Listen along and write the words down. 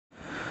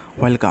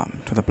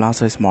Welcome to the plus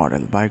size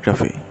model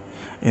biography.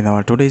 In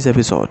our today's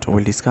episode,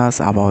 we'll discuss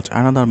about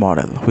another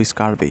model who is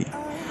Curvy.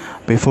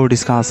 Before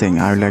discussing,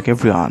 I would like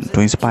everyone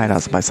to inspire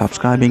us by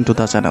subscribing to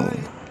the channel.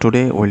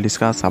 Today, we'll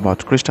discuss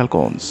about Crystal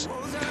Coons.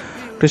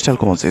 Crystal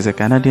Coons is a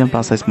Canadian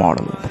plus size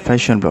model,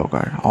 fashion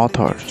blogger,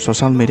 author,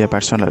 social media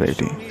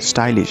personality,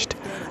 stylist,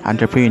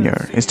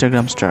 entrepreneur,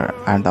 Instagram star,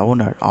 and the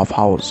owner of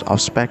House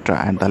of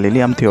Spectra and the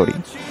Lilium Theory.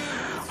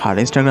 Her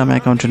Instagram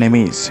account name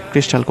is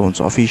Crystal Coons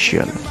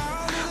Official.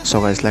 So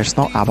guys, let's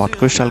know about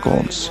Crystal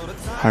Coons.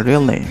 Her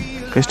real name,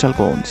 Crystal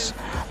Coons.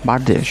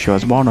 Birthday, she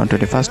was born on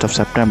 21st of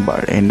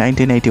September in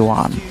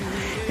 1981.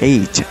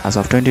 Age, as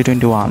of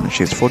 2021,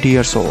 she is 40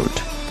 years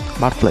old.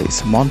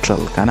 Birthplace,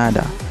 Montreal,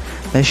 Canada.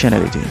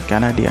 Nationality,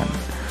 Canadian.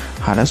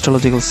 Her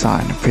astrological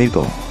sign,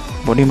 Virgo.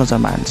 Body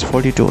measurements,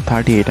 42,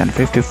 38 and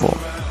 54.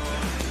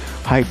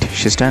 Height,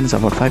 she stands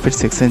about 5 feet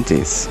 6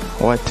 inches.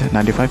 Weight,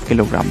 95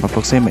 kg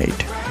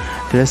approximate.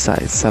 Dress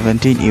size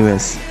 17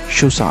 US,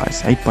 shoe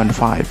size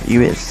 8.5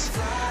 US.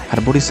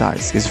 Her body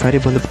size is very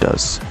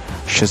voluptuous.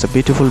 She has a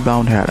beautiful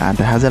brown hair and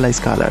a hazel eyes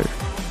color.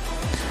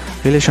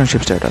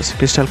 Relationship status: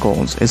 Crystal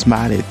Coons is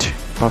married,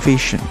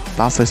 profession,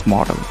 plus size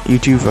model,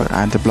 YouTuber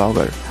and a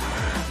blogger.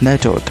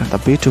 Net worth: the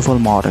beautiful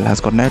model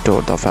has got net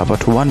worth of about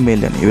 $1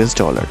 million US.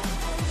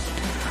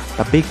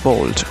 The big,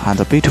 bold and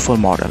the beautiful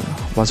model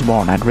was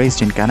born and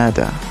raised in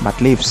Canada but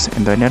lives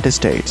in the United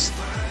States.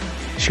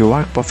 She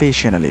worked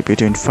professionally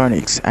between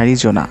Phoenix,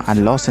 Arizona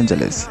and Los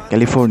Angeles,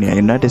 California,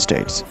 United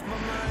States.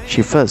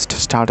 She first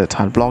started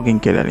her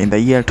blogging career in the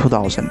year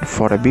 2000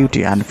 for a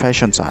beauty and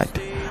fashion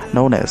site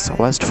known as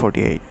West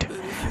 48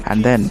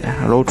 and then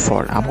wrote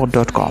for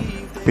about.com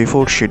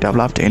before she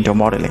developed into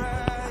modeling.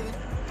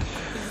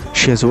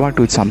 She has worked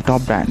with some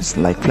top brands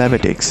like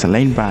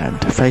Flebetics,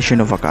 Bryant, Fashion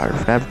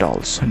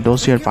rebdolls,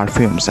 dossier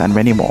perfumes and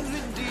many more.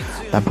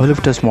 The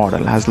voluptuous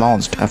model has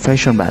launched a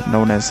fashion brand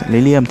known as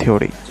Lilium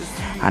Theory,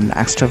 an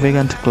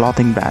extravagant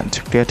clothing brand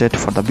created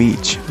for the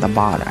beach, the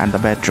bar and the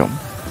bedroom.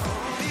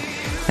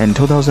 In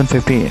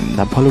 2015,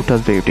 the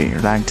voluptuous beauty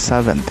ranked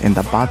 7th in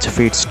the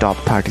BuzzFeed's top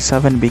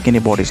 37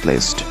 Bikini Bodies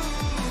list.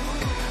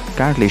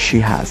 Currently, she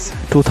has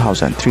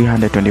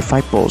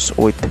 2,325 posts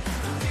with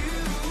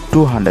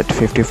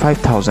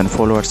 255,000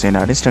 followers in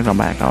her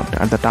Instagram account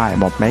at the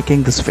time of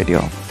making this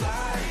video.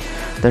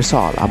 That's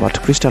all about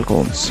Crystal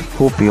Coons.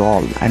 Hope you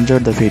all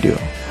enjoyed the video.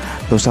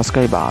 Do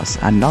subscribe us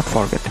and not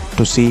forget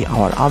to see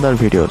our other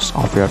videos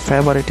of your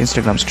favorite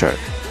Instagram star.